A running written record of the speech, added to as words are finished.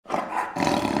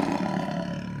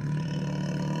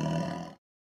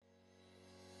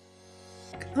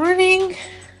Morning.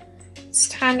 It's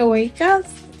time to wake up.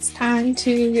 It's time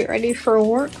to get ready for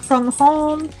work from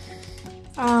home.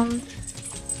 Gotta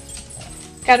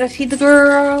feed the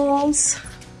girls.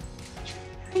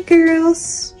 Hi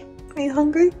girls. Are you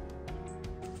hungry?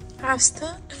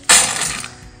 Pasta.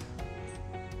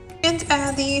 And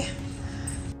Addie.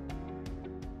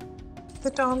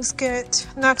 The dogs get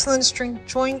an excellent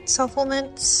joint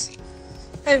supplements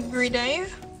every day.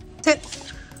 Sit.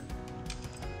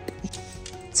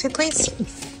 Sit, please.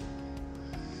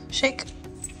 Shake.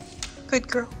 Good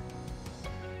girl.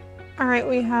 Alright,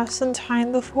 we have some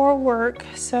time before work,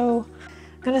 so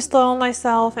I'm gonna slow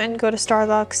myself and go to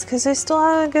Starbucks because I still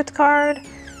have a gift card,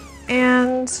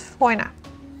 and why not?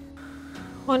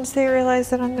 Once they realize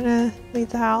that I'm gonna leave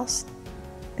the house,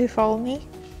 they follow me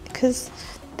because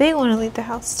they want to leave the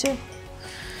house too.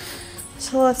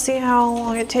 So let's see how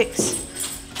long it takes.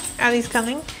 Addie's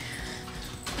coming.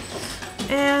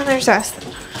 And there's Aston.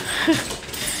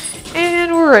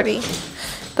 And we're ready.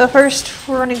 But first,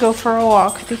 we're gonna go for a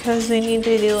walk because they need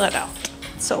to be let out.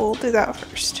 So we'll do that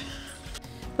first.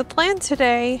 The plan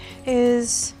today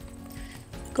is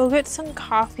go get some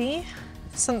coffee,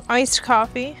 some iced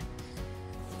coffee,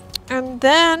 and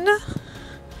then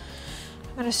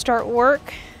I'm gonna start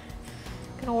work.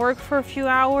 Gonna work for a few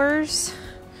hours,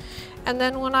 and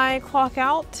then when I clock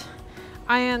out,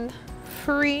 I am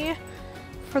free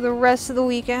for the rest of the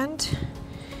weekend.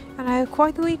 And I have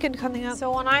quite the weekend coming up.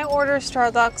 So when I order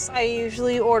Starbucks, I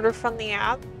usually order from the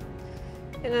app.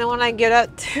 And then when I get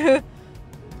up to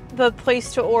the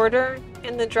place to order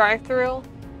in the drive-thru,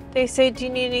 they say, do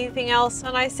you need anything else?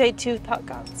 And I say 2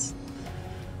 tacos.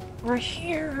 We're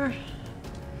here.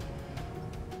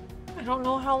 I don't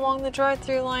know how long the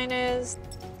drive-thru line is.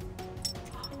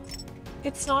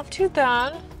 It's not too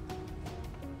bad,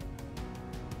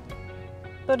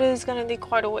 but it is gonna be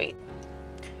quite a wait.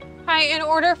 Hi, in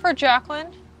order for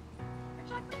Jacqueline.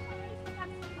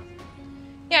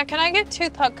 Yeah, can I get 2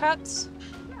 thug cuts?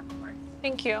 Yeah, of course.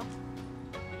 Thank you.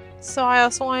 So I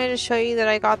also wanted to show you that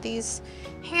I got these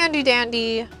handy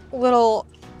dandy little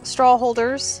straw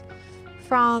holders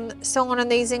from someone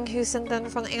amazing who sent them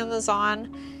from Amazon.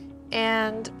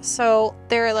 And so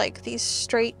they're like these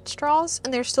straight straws,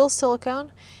 and they're still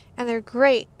silicone, and they're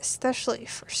great, especially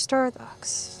for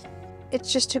Starbucks.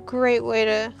 It's just a great way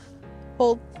to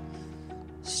hold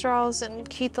straws and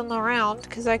keep them around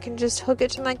because I can just hook it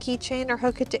to my keychain or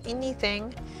hook it to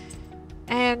anything,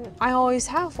 and I always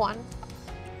have one,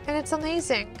 and it's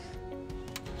amazing.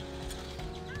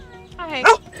 Hi.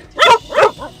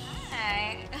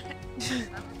 Hi.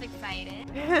 I'm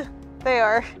excited. They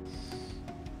are.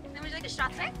 Would you like a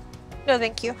shot today? No,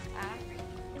 thank you.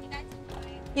 You guys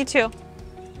enjoy. You too.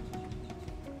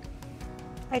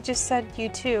 I just said you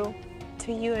too,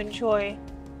 to you enjoy.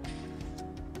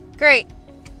 Great.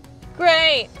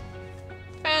 Great.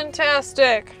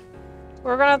 Fantastic.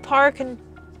 We're gonna park and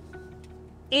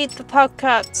eat the puck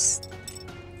cuts.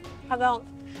 How about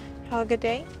have a good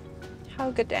day? Have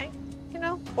a good day, you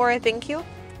know? Or a thank you.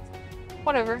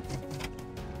 Whatever.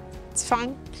 It's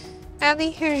fine.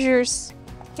 Abby, here's yours.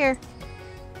 Here.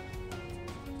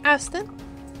 Aston.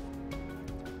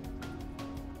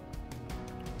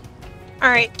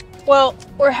 Alright, well,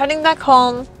 we're heading back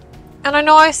home. And I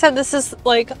know I said this is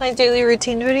like my daily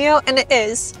routine video, and it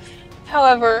is.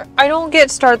 However, I don't get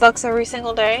Starbucks every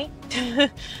single day.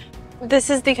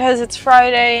 This is because it's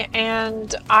Friday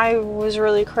and I was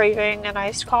really craving an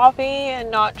iced coffee and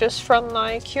not just from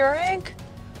my Keurig.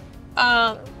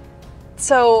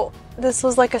 So this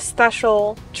was like a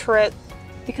special trip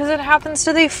because it happens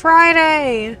to be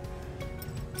Friday.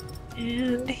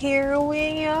 And here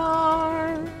we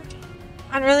are.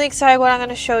 I'm really excited what I'm going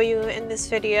to show you in this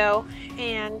video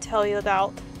and tell you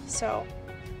about, so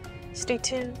stay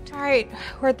tuned. Alright,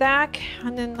 we're back.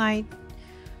 I'm in my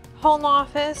home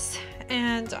office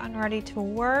and I'm ready to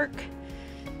work.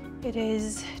 It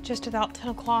is just about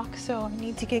 10 o'clock, so I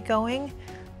need to get going,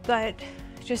 but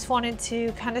just wanted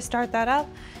to kind of start that up,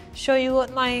 show you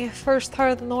what my first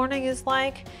part of the morning is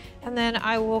like, and then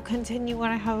I will continue when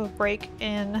I have a break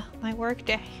in my work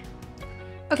day.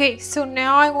 Okay, so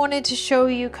now I wanted to show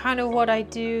you kind of what I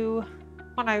do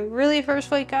when I really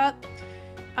first wake up.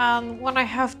 When I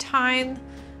have time,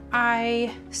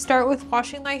 I start with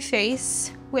washing my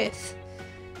face with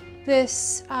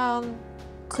this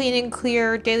Clean and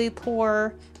Clear Daily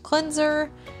Pore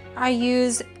Cleanser. I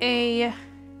use a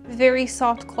very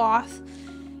soft cloth.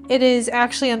 It is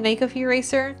actually a makeup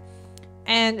eraser.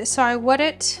 And so I wet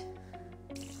it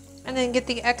and then get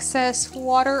the excess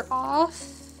water off.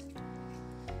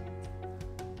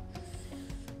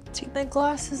 Take my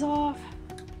glasses off.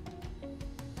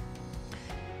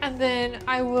 And then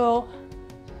I will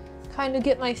kind of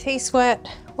get my face wet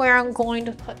where I'm going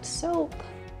to put soap.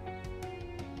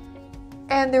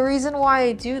 And the reason why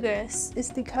I do this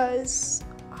is because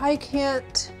I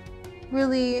can't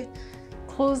really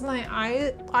close my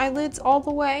eyelids all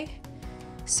the way.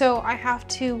 So I have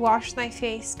to wash my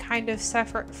face kind of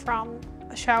separate from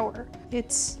a shower.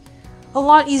 It's a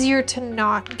lot easier to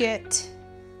not get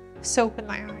soap in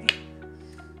my eye.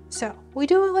 So we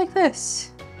do it like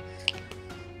this.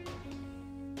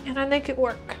 And I make it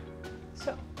work.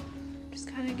 So just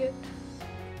kind of get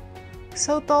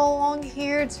soap all along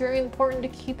here. It's very important to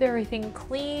keep everything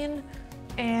clean.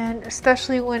 And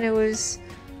especially when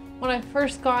I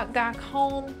first got back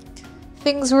home,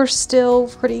 things were still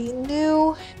pretty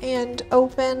new and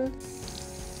open.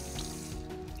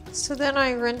 So then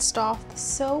I rinsed off the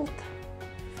soap.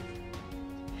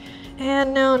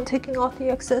 And now I'm taking off the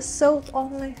excess soap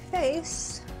on my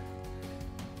face.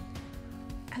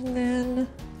 And then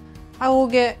I will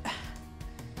get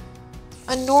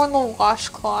a normal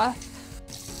washcloth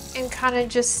and kind of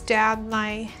just dab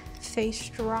my face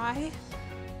dry.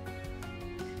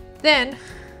 Then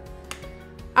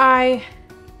I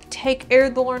take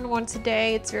Airborne once a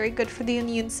day. It's very good for the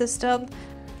immune system.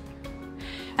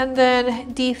 And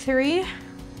then D3.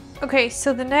 Okay,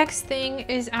 so the next thing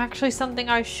is actually something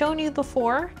I've shown you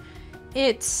before.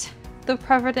 It's the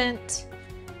Prevident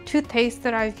toothpaste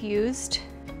that I've used.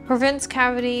 Prevents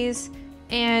cavities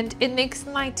and it makes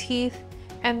my teeth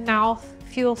and mouth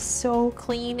feel so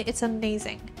clean. It's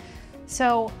amazing.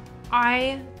 So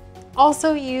I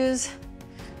also use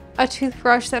a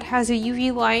toothbrush that has a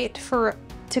UV light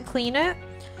to clean it,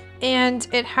 and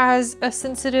it has a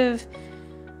sensitive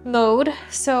mode,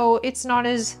 so it's not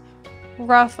as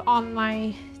rough on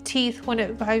my teeth when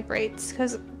it vibrates,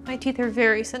 because my teeth are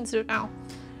very sensitive now.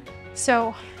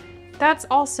 So that's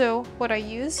also what I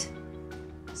use.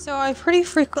 So I pretty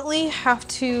frequently have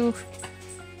to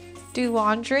do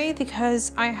laundry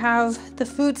because I have the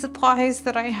food supplies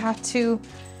that I have to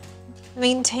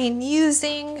maintain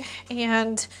using,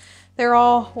 and they're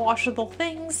all washable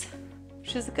things,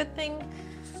 which is a good thing,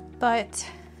 but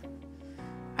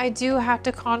I do have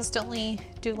to constantly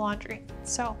do laundry.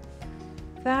 So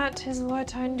that is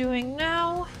what I'm doing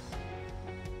now.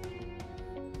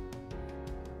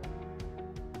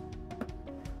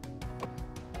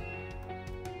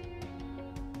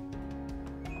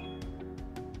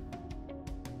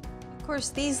 Of course,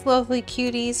 these lovely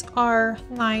cuties are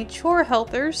my chore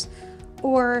helpers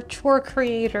or chore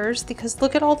creators, because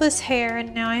look at all this hair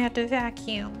and now I have to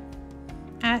vacuum.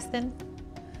 Aston,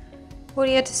 what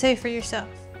do you have to say for yourself?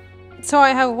 So I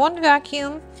have one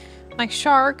vacuum, my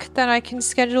Shark, that I can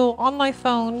schedule on my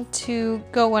phone to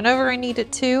go whenever I need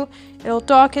it to. It'll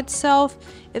dock itself,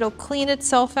 it'll clean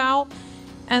itself out,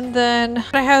 and then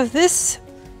I have this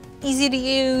easy to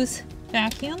use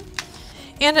vacuum,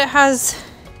 and it has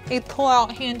a pull-out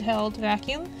handheld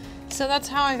vacuum. So that's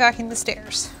how I vacuum the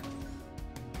stairs.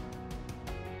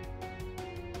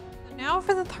 Now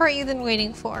for the part you've been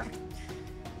waiting for.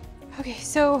 Okay,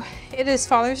 so it is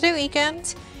Father's Day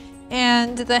weekend,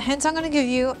 and the hint I'm going to give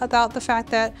you about the fact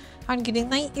that I'm getting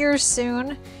my ears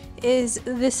soon is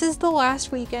this is the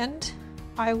last weekend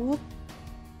I will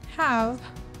have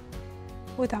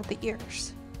without the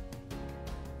ears.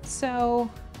 So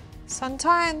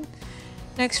sometime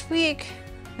next week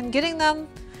I'm getting them.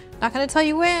 Not going to tell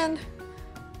you when,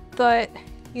 but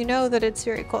you know that it's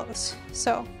very close.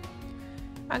 So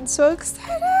I'm so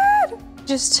excited.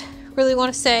 Just really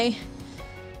want to say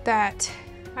that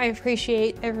I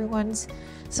appreciate everyone's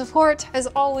support as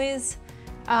always.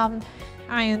 I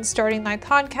am starting my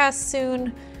podcast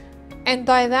soon, and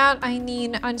by that I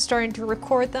mean I'm starting to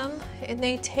record them, and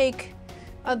they take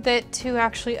a bit to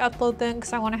actually upload them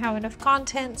because I want to have enough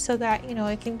content so that, you know,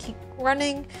 I can keep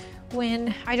running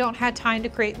when I don't have time to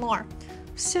create more.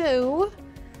 So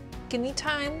give me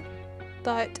time,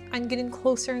 but I'm getting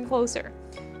closer and closer.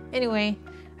 Anyway,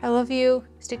 I love you,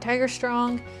 stay tiger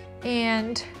strong,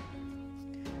 and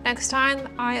next time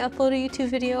I upload a YouTube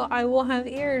video, I will have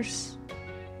ears.